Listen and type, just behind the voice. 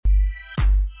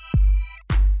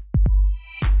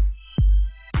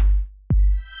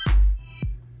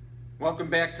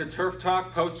Welcome back to Turf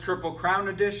Talk, post-Triple Crown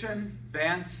edition.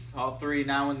 Vance, all three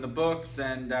now in the books,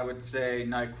 and I would say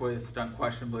Nyquist,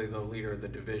 unquestionably the leader of the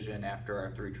division after our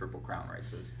three Triple Crown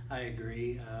races. I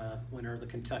agree. Winner of the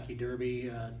Kentucky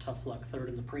Derby, tough luck third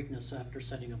in the Preakenss after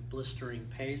setting a blistering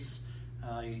pace.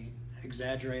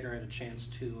 Exaggerator had a chance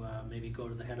to maybe go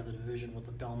to the head of the division with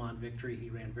the Belmont victory.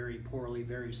 He ran very poorly,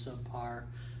 very subpar.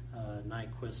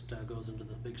 Nyquist goes into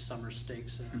the big summer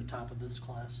stakes at the top of this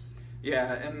class.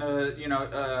 Yeah, and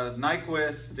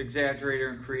Nyquist, Exaggerator,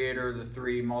 and Creator, the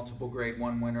three multiple Grade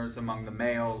 1 winners among the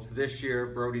males. This year,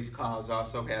 Brody's Cause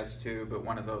also has two, but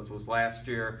one of those was last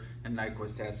year, and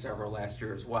Nyquist has several last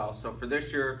year as well. So for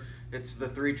this year, it's the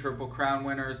three Triple Crown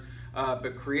winners.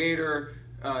 But Creator,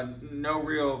 no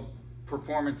real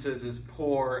performances as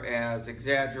poor as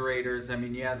Exaggerators. I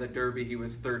mean, yeah, the Derby, he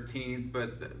was 13th,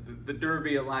 but the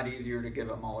Derby, a lot easier to give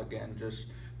him all again. Just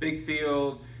big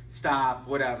field, stop,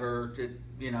 whatever.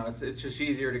 It's just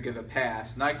easier to give a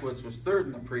pass. Nyquist was third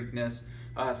in the Preakenss,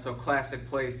 so classic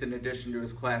placed in addition to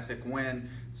his classic win.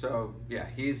 So, yeah,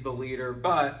 he's the leader.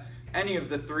 But any of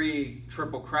the three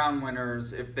Triple Crown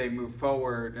winners, if they move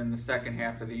forward in the second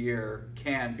half of the year,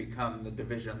 can become the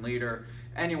division leader.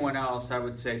 Anyone else, I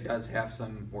would say, does have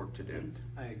some work to do.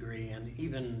 I agree. And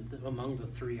even among the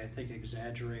three, I think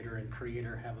Exaggerator and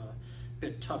Creator have a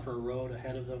bit tougher road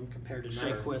ahead of them compared to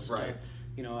Nyquist. Right.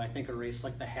 I think a race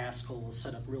like the Haskell will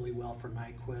set up really well for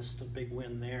Nyquist. A big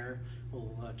win there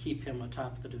will keep him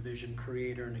atop the division.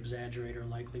 Creator and Exaggerator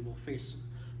likely will face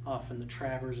off in the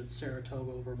Travers at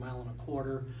Saratoga over a mile and a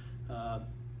quarter.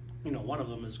 One of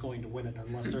them is going to win it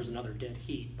unless there's another dead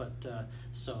heat. But a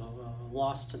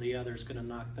loss to the other is going to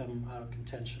knock them out of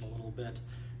contention a little bit.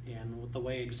 And with the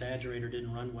way Exaggerator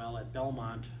didn't run well at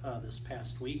Belmont this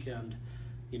past weekend,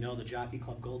 the Jockey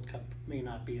Club Gold Cup may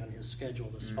not be on his schedule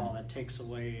this fall. That takes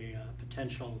away a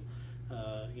potential,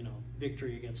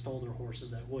 victory against older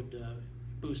horses that would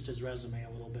boost his resume a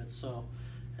little bit. So,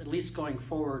 at least going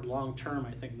forward, long term,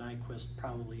 I think Nyquist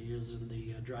probably is in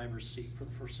the driver's seat for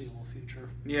the foreseeable future.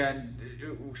 Yeah,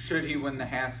 should he win the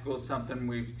Haskell, something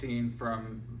we've seen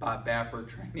from Bob Baffert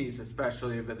trainees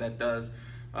especially, but that does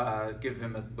give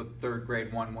him a third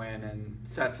Grade 1 win and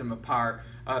sets him apart.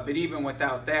 But even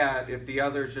without that, if the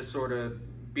others just sort of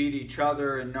beat each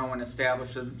other and no one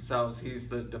establishes themselves, he's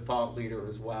the default leader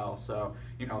as well. So,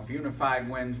 if Unified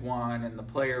wins one and the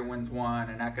Player wins one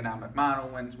and Economic Model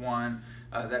wins one,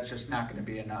 that's just not going to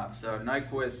be enough. So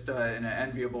Nyquist in an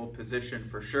enviable position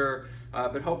for sure,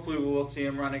 but hopefully we will see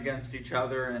him run against each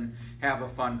other and have a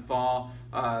fun fall.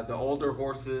 The older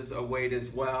horses await as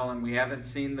well, and we haven't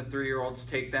seen the 3-year-olds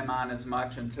take them on as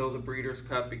much until the Breeders'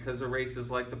 Cup because of races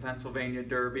like the Pennsylvania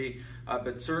Derby,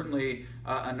 but certainly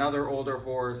another older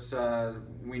horse.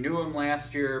 We knew him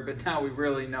last year, but now we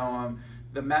really know him.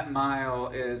 The Met Mile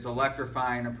is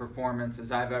electrifying a performance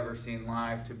as I've ever seen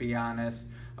live, to be honest.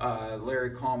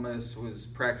 Larry Colmus was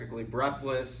practically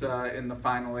breathless in the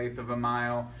final eighth of a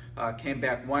mile. Came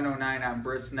back 109 on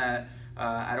Brisnet.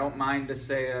 I don't mind to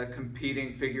say a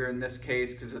competing figure in this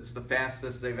case because it's the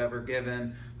fastest they've ever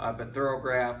given. But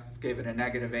Thorograph gave it a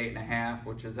negative 8.5,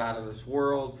 which is out of this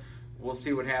world. We'll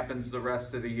see what happens the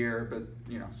rest of the year, but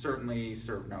certainly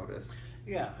serve notice.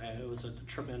 Yeah, it was a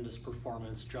tremendous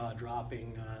performance,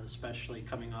 jaw-dropping, especially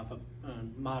coming off a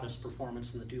modest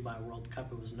performance in the Dubai World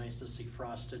Cup. It was nice to see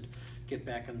Frosted get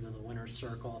back into the winner's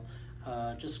circle.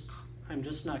 I'm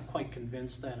just not quite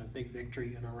convinced that a big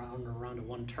victory in around a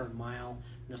one-turn mile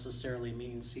necessarily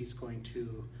means he's going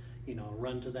to,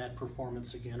 run to that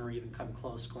performance again or even come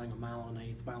close, going a mile and an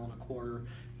eighth, mile and a quarter.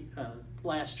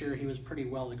 Last year he was pretty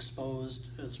well exposed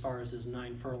as far as his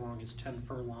 9 furlong, his 10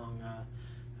 furlong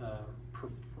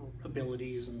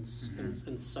abilities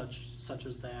and such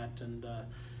as that, and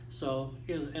so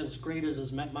as great as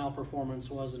his Met Mile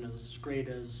performance was, and as great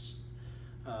as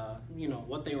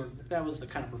what they were, that was the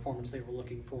kind of performance they were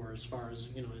looking for as far as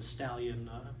his stallion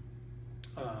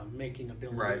making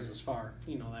abilities, right. As far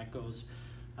that goes.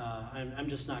 I'm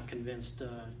just not convinced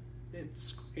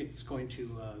it's going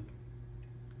to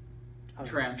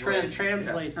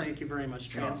translate. Thank you very much.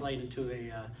 Translate into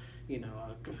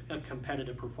a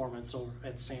competitive performance over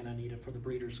at Santa Anita for the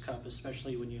Breeders' Cup,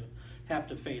 especially when you have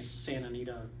to face Santa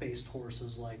Anita-based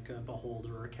horses like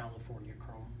Beholder or California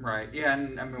Chrome. Right, yeah,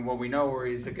 and we know where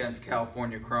he's against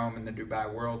California Chrome in the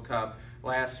Dubai World Cup.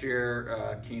 Last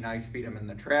year, Keen Ice beat him in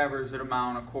the Travers at a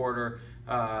mile and a quarter.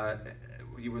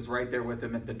 He was right there with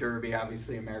him at the Derby.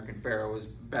 Obviously, American Pharoah was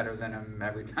better than him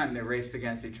every time they raced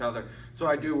against each other. So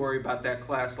I do worry about that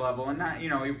class level. And not, he,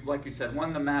 like you said,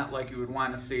 won the Met like you would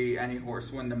want to see any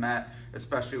horse win the Met,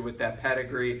 especially with that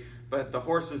pedigree. But the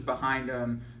horses behind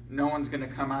him, no one's going to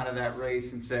come out of that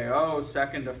race and say, oh,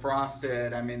 second to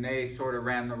Frosted. I mean, they sort of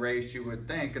ran the race, you would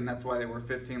think, and that's why they were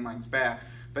 15 lengths back.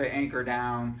 But Anchor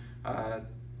Down,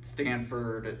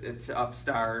 Stanford, it's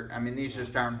Upstart. I mean, these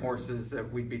just aren't horses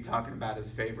that we'd be talking about as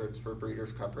favorites for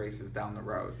Breeders' Cup races down the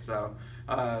road. So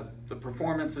the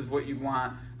performance is what you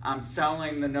want. I'm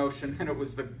selling the notion that it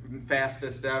was the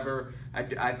fastest ever.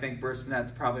 I think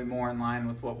Brissonet's probably more in line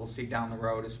with what we'll see down the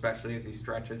road, especially as he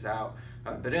stretches out.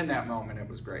 But in that moment, it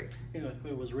was great.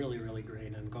 It was really, really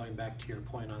great. And going back to your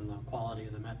point on the quality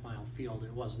of the Met Mile field,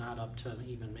 it was not up to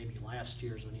even maybe last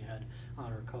year's when you had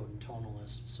Honor Code and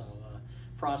Tonalist. So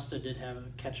Frosted did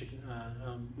catch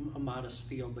a modest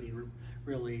field, but he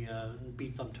really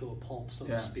beat them to a pulp, so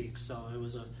to speak. So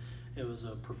it was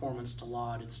a performance to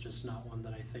laud. It's just not one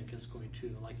that I think is going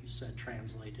to, like you said,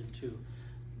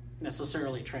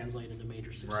 necessarily translate into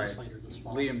major success later this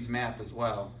fall. Liam's Map as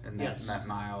well in that Met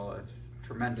Mile.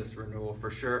 Tremendous renewal for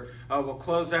sure. We'll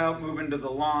close out, move into the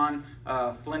lawn.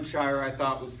 Flintshire I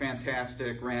thought was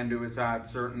fantastic, ran to his odds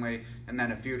certainly, and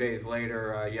then a few days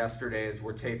later, yesterday as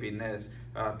we're taping this,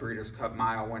 Breeders' Cup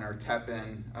Mile winner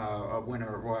Tepin, a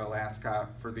winner at Royal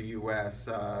Ascot for the U.S.,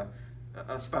 a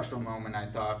special moment, I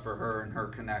thought, for her and her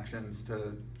connections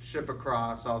to ship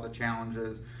across all the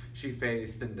challenges she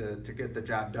faced and to get the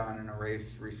job done in a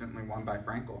race recently won by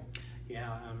Frankel.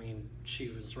 Yeah, I mean, she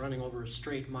was running over a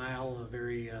straight mile, a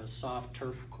very soft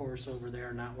turf course over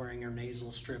there, not wearing her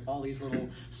nasal strip, all these little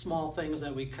small things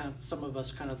that some of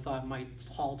us kind of thought might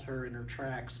halt her in her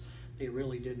tracks. They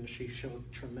really didn't. She showed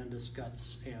tremendous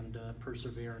guts and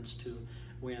perseverance to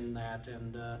win that.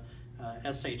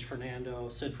 And Sid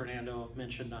Fernando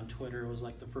mentioned on Twitter, it was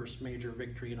like the first major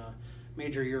victory in a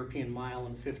major European mile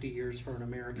in 50 years for an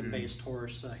American-based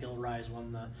horse. Hill Rise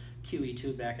won the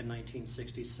QE2 back in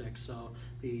 1966. So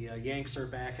the Yanks are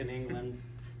back in England,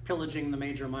 pillaging the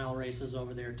major mile races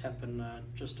over there. Tepin,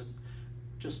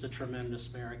 just a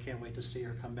tremendous mare. I can't wait to see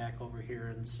her come back over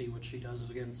here and see what she does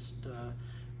against the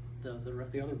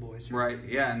other boys here. Right,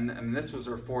 yeah, and this was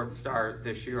her fourth start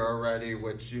this year already,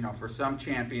 which, for some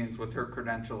champions with her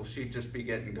credentials, she'd just be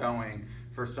getting going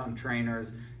for some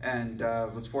trainers, and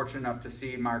was fortunate enough to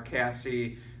see Mark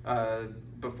Casse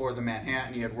before the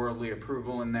Manhattan. He had worldly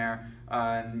approval in there,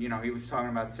 and he was talking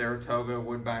about Saratoga,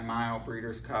 Woodbine Mile,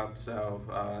 Breeders' Cup, so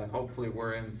hopefully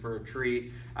we're in for a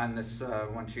treat on this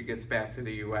when she gets back to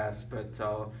the U.S., but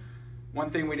one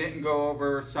thing we didn't go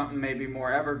over, something maybe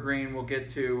more evergreen we'll get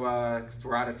to, because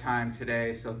we're out of time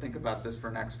today, so think about this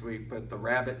for next week, but the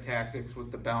rabbit tactics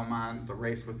with the Belmont, the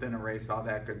race within a race, all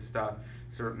that good stuff,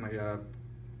 certainly a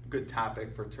good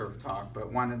topic for Turf Talk,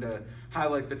 but wanted to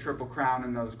highlight the Triple Crown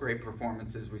and those great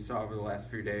performances we saw over the last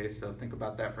few days, so think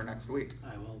about that for next week.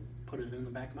 I will put it in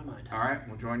the back of my mind. All right,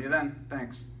 we'll join you then.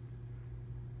 Thanks.